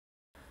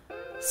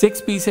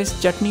6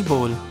 pieces chutney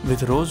bowl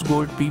with rose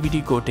gold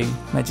PVD coating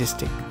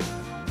Majestic.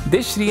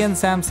 This Shri and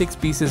Sam 6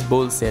 pieces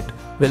bowl set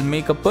will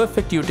make a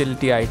perfect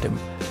utility item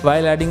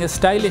while adding a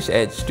stylish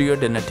edge to your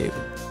dinner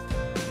table.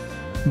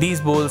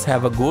 These bowls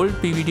have a gold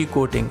PVD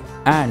coating,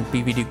 and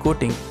PVD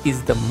coating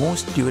is the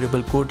most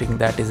durable coating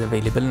that is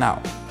available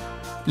now.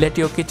 Let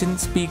your kitchen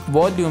speak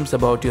volumes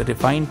about your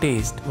refined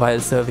taste while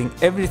serving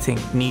everything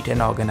neat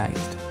and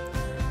organized.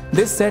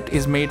 This set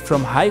is made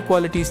from high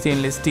quality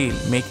stainless steel,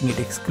 making it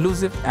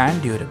exclusive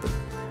and durable.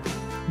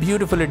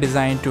 Beautifully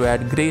designed to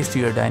add grace to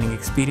your dining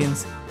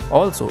experience,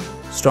 also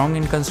strong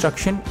in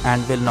construction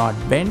and will not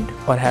bend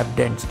or have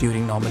dents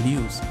during normal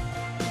use.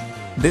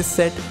 This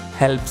set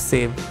helps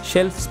save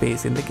shelf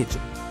space in the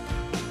kitchen.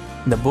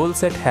 The bowl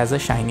set has a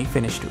shiny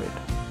finish to it.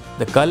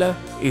 The color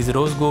is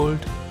rose gold.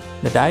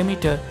 The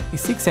diameter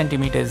is 6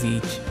 cm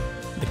each.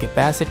 The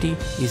capacity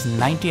is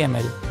 90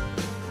 ml.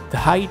 The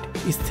height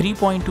is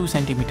 3.2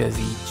 cm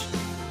each.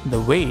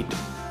 The weight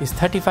is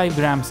 35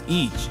 grams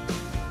each.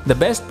 The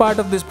best part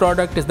of this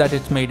product is that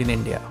it's made in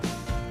India.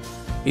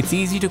 It's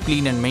easy to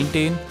clean and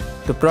maintain.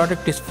 The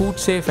product is food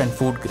safe and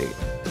food grade.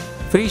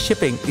 Free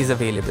shipping is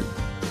available.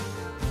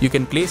 You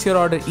can place your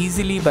order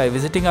easily by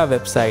visiting our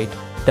website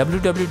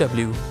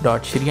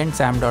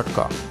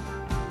www.shrieandsam.com.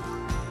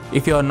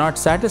 If you are not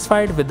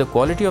satisfied with the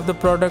quality of the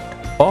product,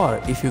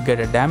 or if you get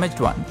a damaged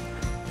one,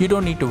 you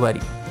don't need to worry.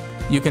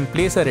 You can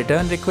place a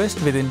return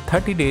request within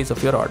 30 days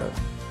of your order.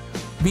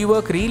 We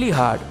work really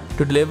hard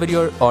to deliver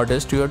your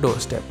orders to your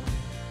doorstep.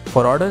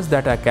 For orders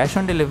that are cash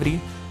on delivery,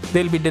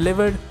 they'll be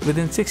delivered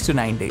within 6 to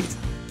 9 days.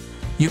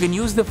 You can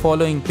use the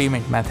following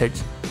payment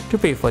methods to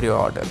pay for your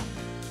order.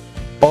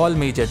 All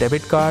major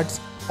debit cards,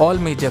 all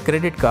major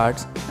credit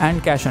cards,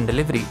 and cash on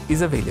delivery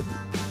is available.